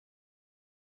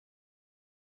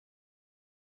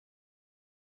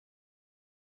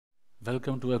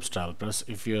Welcome to WebStylePress.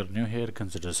 If you are new here,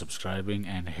 consider subscribing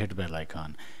and hit bell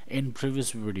icon. In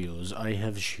previous videos, I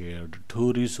have shared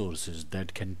two resources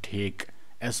that can take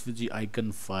SVG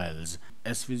icon files,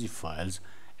 SVG files,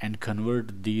 and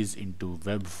convert these into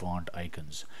web font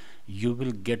icons. You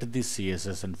will get the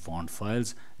CSS and font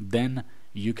files, then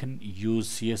you can use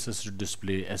CSS to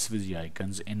display SVG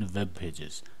icons in web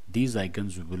pages. These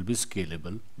icons will be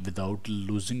scalable without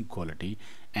losing quality,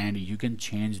 and you can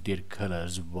change their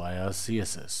colors via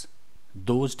CSS.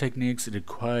 Those techniques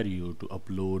require you to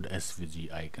upload SVG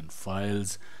icon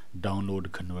files,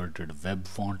 download converted web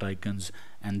font icons,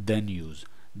 and then use.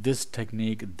 This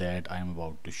technique that I am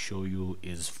about to show you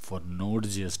is for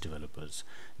NodeJS developers,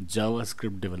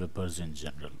 JavaScript developers in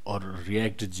general, or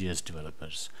React.js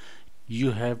developers.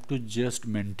 You have to just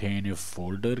maintain a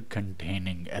folder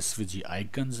containing SVG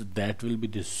icons. That will be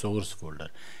the source folder,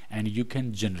 and you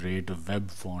can generate web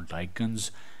font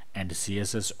icons and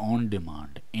CSS on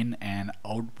demand in an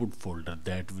output folder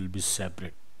that will be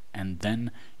separate, and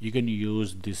then you can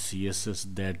use the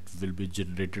CSS that will be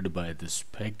generated by this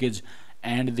package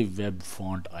and the web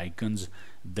font icons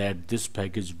that this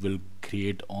package will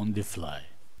create on the fly.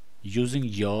 Using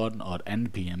yarn or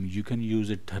npm, you can use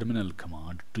a terminal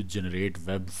command to generate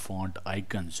web font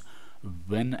icons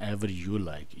whenever you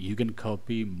like. You can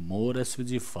copy more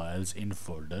SVG files in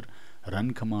folder,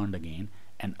 run command again,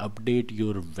 and update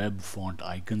your web font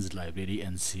icons library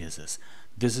and CSS.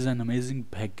 This is an amazing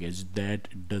package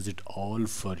that does it all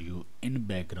for you in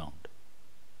background.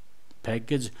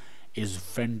 Package is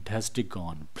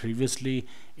Fantasticon. Previously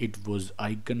it was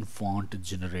icon font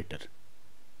generator.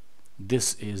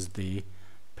 This is the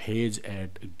page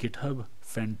at GitHub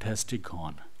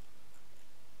Fantasticon.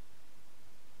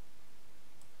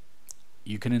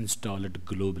 You can install it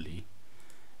globally,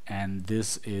 and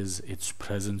this is its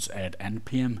presence at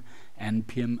npm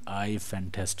i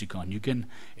Fantasticon. You can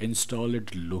install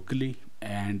it locally,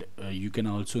 and you can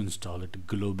also install it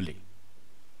globally.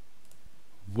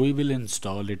 We will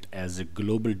install it as a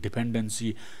global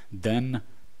dependency, then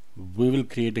we will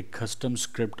create a custom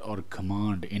script or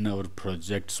command in our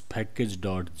project's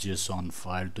package.json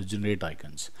file to generate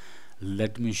icons.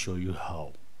 Let me show you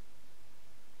how.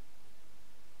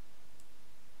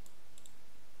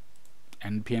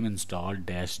 npm install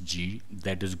 -g,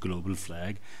 that is global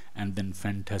flag, and then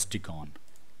Fantasticon.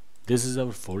 This is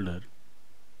our folder.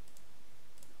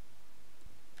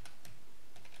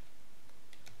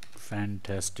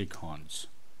 Fantasticons.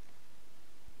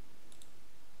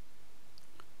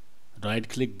 Right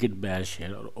click git bash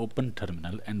here or open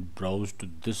terminal and browse to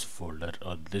this folder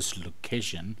or this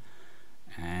location,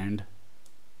 and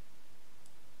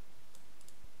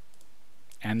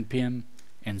npm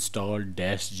install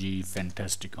 -g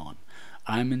Fantasticon.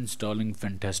 I'm installing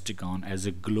Fantasticon as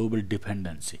a global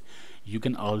dependency. You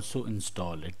can also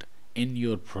install it in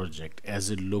your project as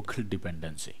a local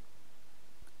dependency.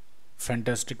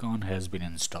 Fantasticon has been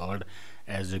installed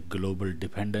as a global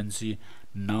dependency.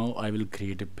 Now I will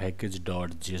create a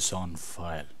package.json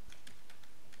file.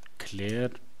 Clear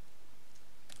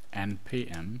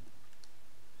npm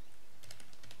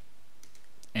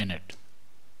init.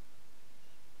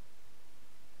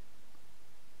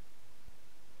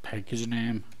 Package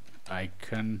name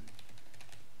icon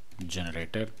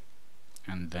generator,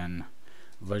 and then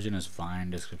version is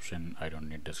fine. Description, I don't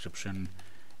need description.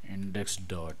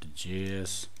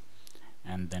 Index.js,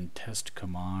 and then test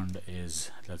command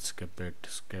is, let's skip it,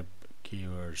 skip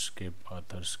keyword, skip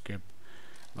author, skip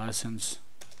license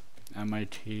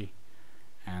MIT,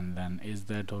 and then is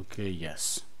that okay?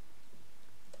 Yes.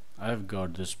 I've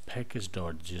got this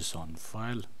package.json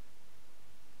file.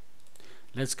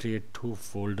 Let's create two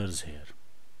folders here.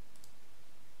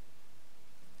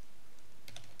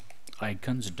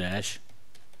 Icons dash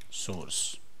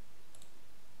source,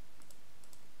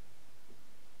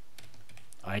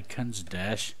 icons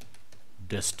dash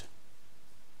dist.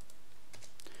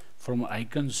 From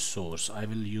icons source, I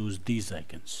will use these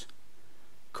icons.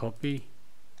 Copy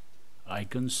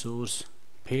icon source,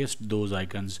 paste those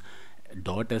icons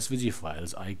 .svg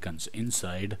files icons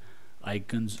inside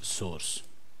icons source.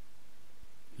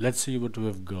 Let's see what we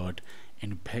have got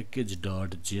in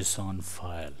package.json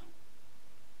file.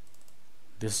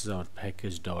 This is our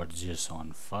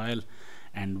package.json file,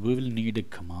 and we will need a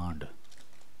command.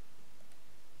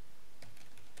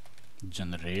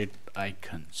 Generate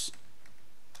icons,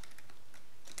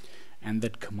 and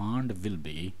that command will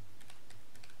be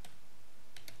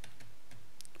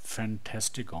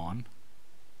Fantasticon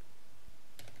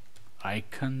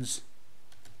icons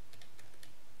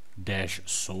dash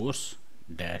source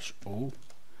dash o,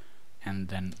 and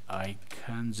then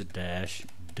icons dash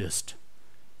dist.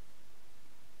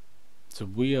 So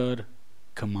we are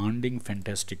commanding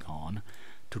Fantasticon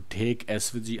to take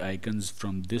SVG icons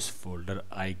from this folder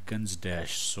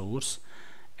icons-source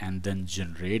and then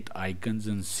generate icons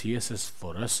in CSS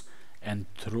for us and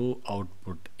throw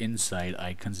output inside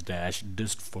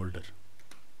icons-dist folder.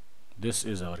 This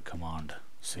is our command.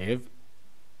 Save,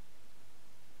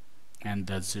 and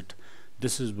that's it.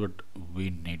 This is what we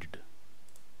needed.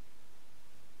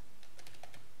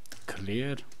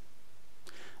 Clear.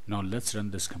 Now let's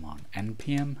run this command.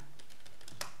 npm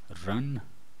run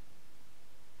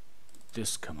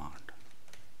this command.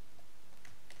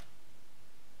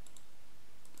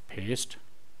 Paste.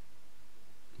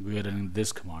 We are running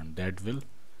this command that will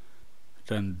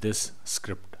run this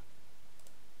script.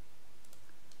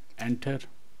 Enter.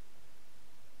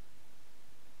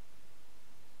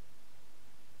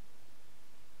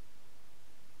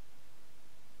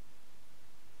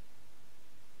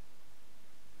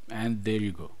 And there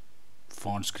you go.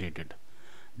 Fonts created.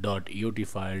 .eot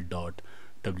file,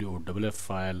 .woff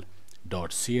file,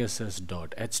 .css,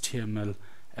 .html,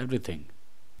 everything.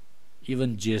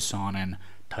 Even JSON and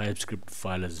TypeScript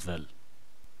file as well.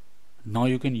 Now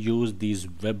you can use these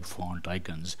web font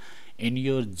icons in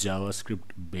your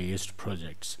JavaScript based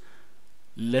projects.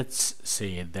 Let's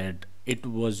say that it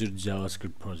was your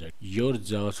JavaScript project. Your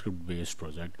JavaScript based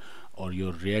project or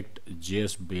your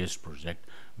React.js based project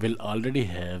will already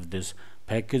have this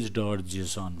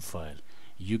package.json file.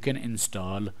 You can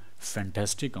install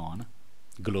Fantasticon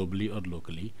globally or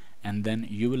locally, and then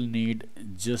you will need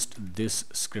just this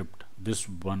script, this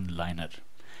one liner.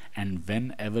 And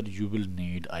whenever you will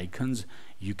need icons,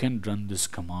 you can run this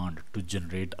command to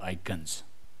generate icons.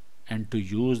 And to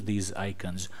use these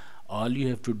icons, all you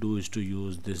have to do is to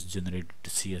use this generated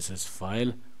CSS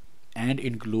file and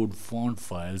include font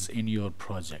files in your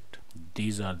project.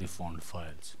 These are the font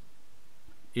files.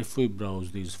 If we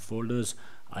browse these folders,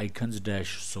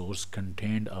 icons-source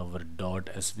contained our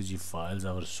 .svg files,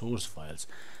 our source files,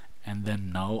 and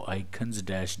then now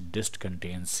icons-dist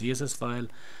contains CSS file,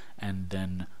 and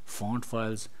then font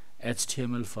files,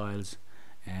 HTML files,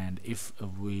 and if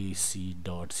we see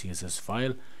 .css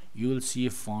file, you will see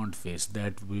a font face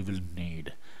that we will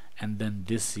need, and then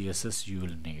this CSS you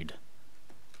will need.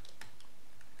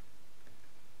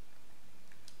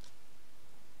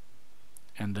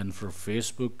 And then for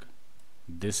Facebook,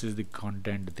 this is the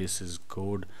content, this is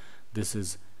code, this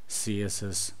is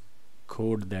CSS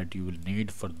code that you will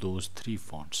need for those three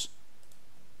fonts.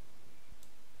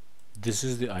 This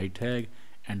is the I tag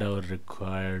and our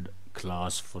required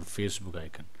class for Facebook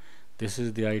icon. This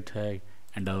is the I tag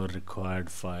and our required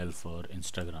file for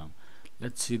Instagram.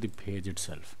 Let's see the page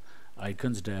itself.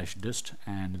 Icons-dist,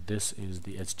 and this is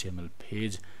the HTML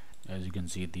page. As you can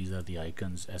see, these are the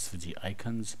icons, SVG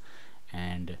icons,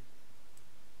 and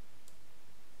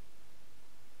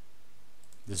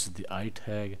this is the I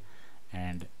tag,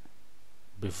 and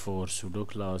before pseudo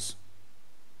class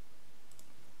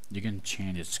you can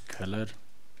change its color,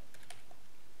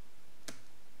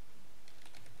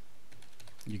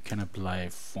 you can apply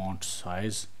font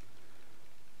size,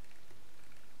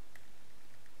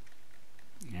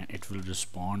 and it will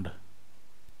respond.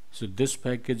 So this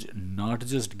package not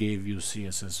just gave you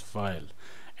CSS file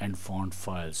and font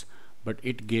files, but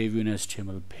it gave you an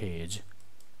HTML page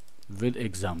with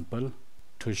example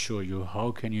to show you how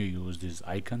can you use these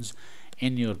icons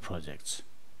in your projects.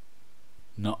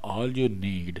 Now all you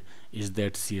need is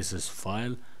that CSS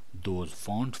file, those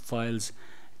font files,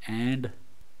 and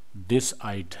this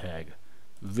I tag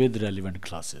with relevant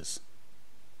classes.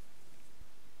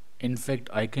 In fact,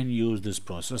 I can use this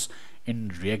process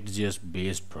in React.js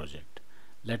based project.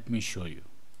 Let me show you.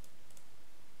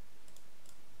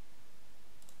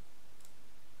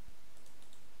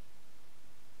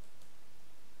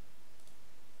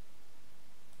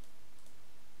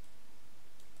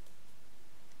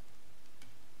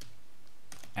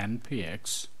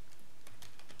 npx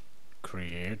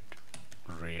create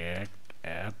react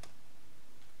app.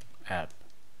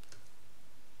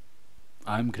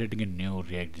 I'm creating a new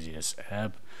React.js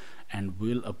app and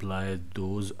will apply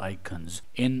those icons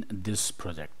in this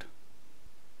project.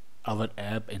 Our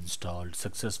app installed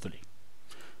successfully.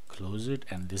 Close it,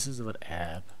 and this is our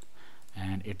app,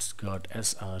 and it's got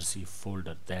src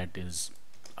folder, that is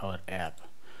our app.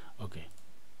 Okay,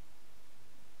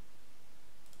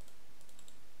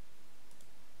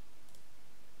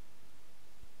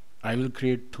 I will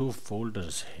create two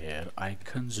folders here,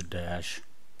 icons-source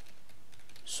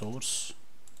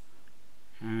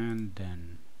and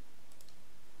then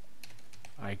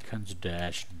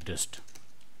icons-dist.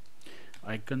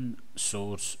 Icon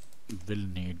source will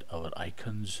need our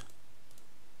icons,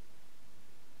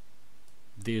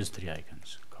 these three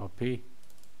icons. Copy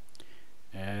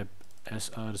app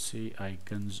src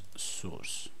icons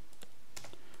source,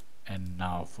 and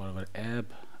now for our app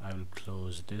I will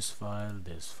close this file,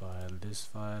 this file, this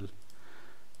file,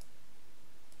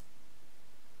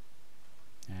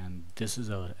 and this is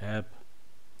our app,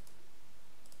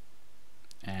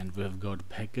 and we have got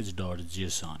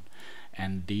package.json,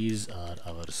 and these are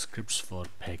our scripts for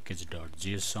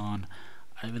package.json.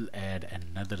 I will add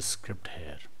another script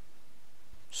here.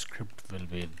 Script will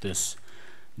be this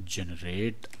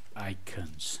generate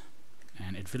icons,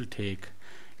 and it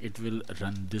will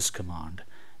run this command.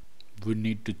 We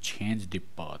need to change the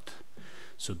path.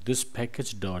 So this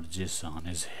package.json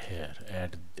is here,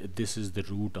 and this is the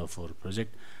root of our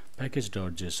project.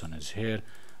 Package.json is here,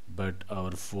 but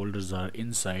our folders are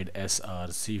inside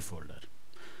src folder.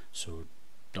 So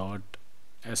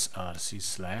 .src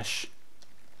slash,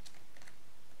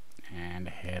 and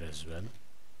here as well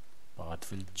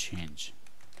path will change.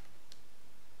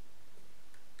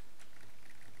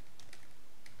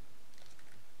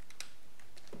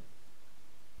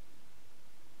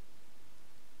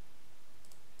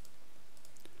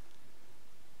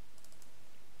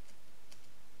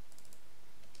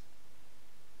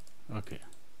 Okay,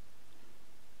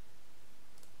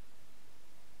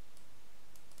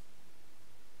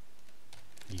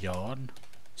 yarn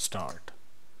start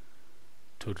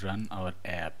to run our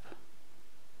app.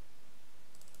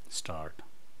 Start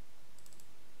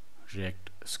React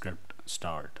script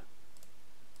start.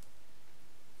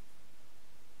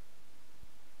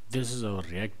 This is our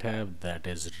React tab that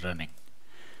is running.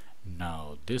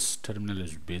 Now this terminal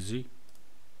is busy.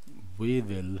 We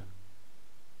will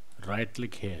right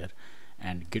click here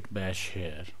and git bash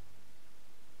here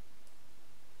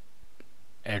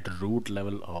at root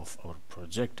level of our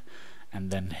project, and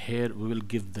then here we will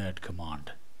give that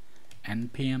command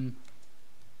npm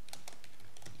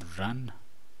run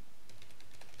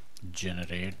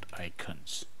generate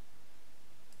icons.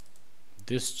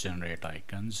 This generate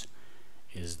icons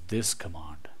is this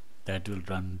command that will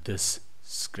run this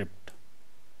script.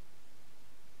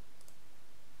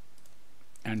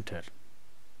 Enter.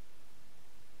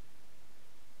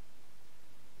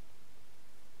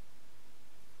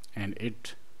 And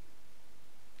it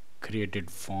created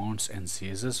fonts and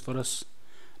CSS for us.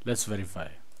 Let's verify.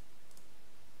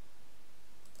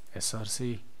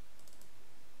 src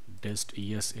dist,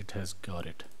 yes, it has got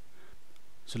it.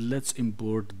 So let's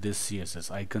import this CSS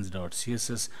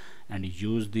icons.css and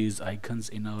use these icons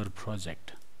in our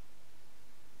project.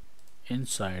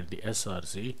 Inside the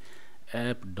src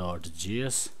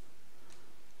app.js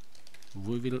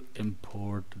we will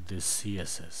import this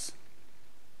CSS.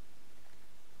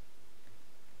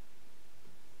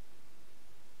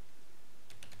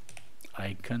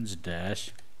 Icons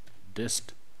dash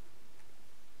dist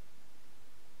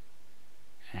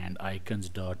and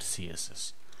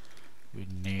icons.css. We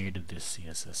need this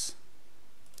CSS.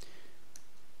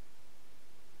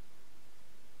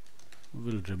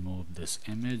 We'll remove this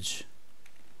image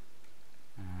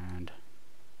and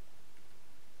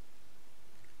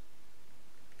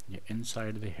yeah,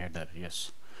 inside the header,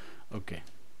 yes. Okay,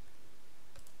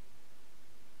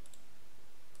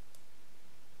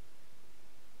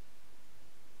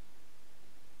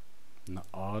 now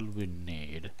all we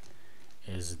need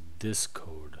is this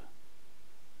code.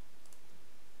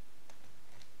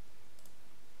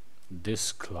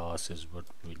 This class is what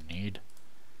we need.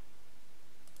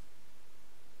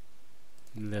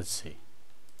 Let's see.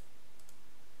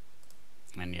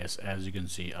 And yes, as you can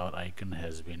see, our icon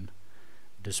has been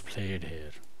displayed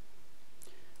here.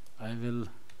 I will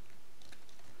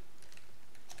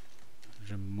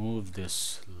remove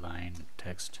this line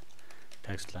text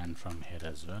line from here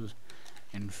as well.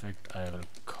 In fact, I will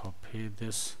copy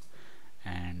this,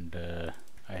 and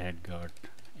I had got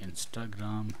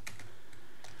Instagram,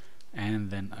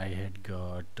 and then I had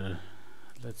got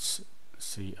let's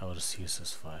see our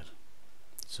CSS file.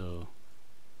 So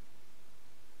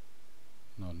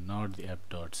no, not the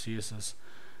app.css,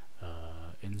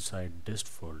 inside dist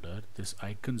folder this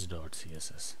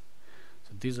icons.css.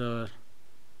 So these are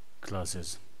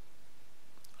classes: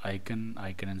 icon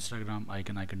Instagram,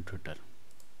 icon Twitter.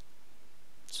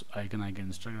 So icon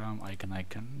Instagram,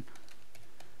 icon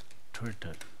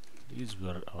Twitter. These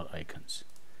were our icons,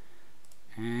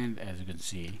 and as you can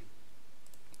see,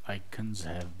 icons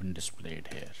have been displayed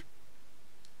here.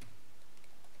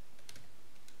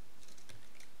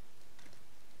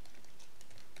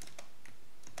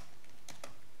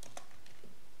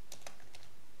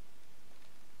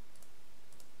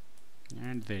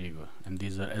 And there you go, and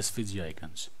these are SVG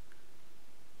icons.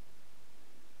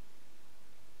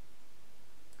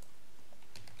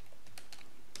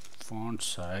 font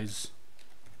size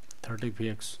 30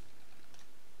 px,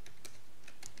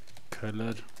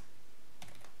 color,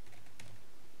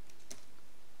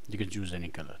 you can choose any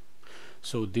color.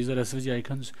 So these are SVG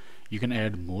icons. You can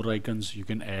add more icons, you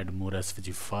can add more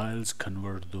SVG files,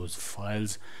 convert those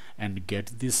files and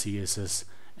get the CSS,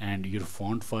 and your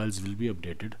font files will be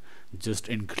updated. Just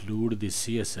include the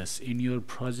CSS in your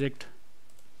project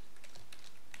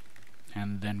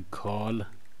and then call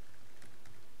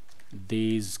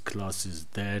these classes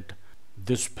that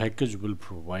this package will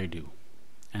provide you,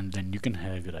 and then you can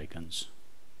have your icons.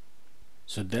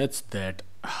 So that's that.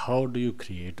 How do you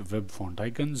create web font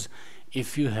icons?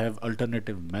 If you have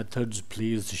alternative methods,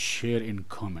 please share in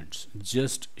comments.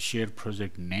 Just share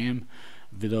project name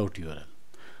without URL.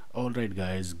 Alright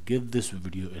guys, give this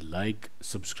video a like,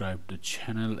 subscribe to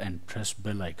channel and press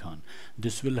bell icon.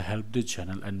 This will help the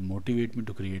channel and motivate me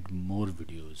to create more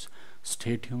videos.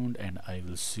 Stay tuned and I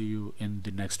will see you in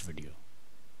the next video.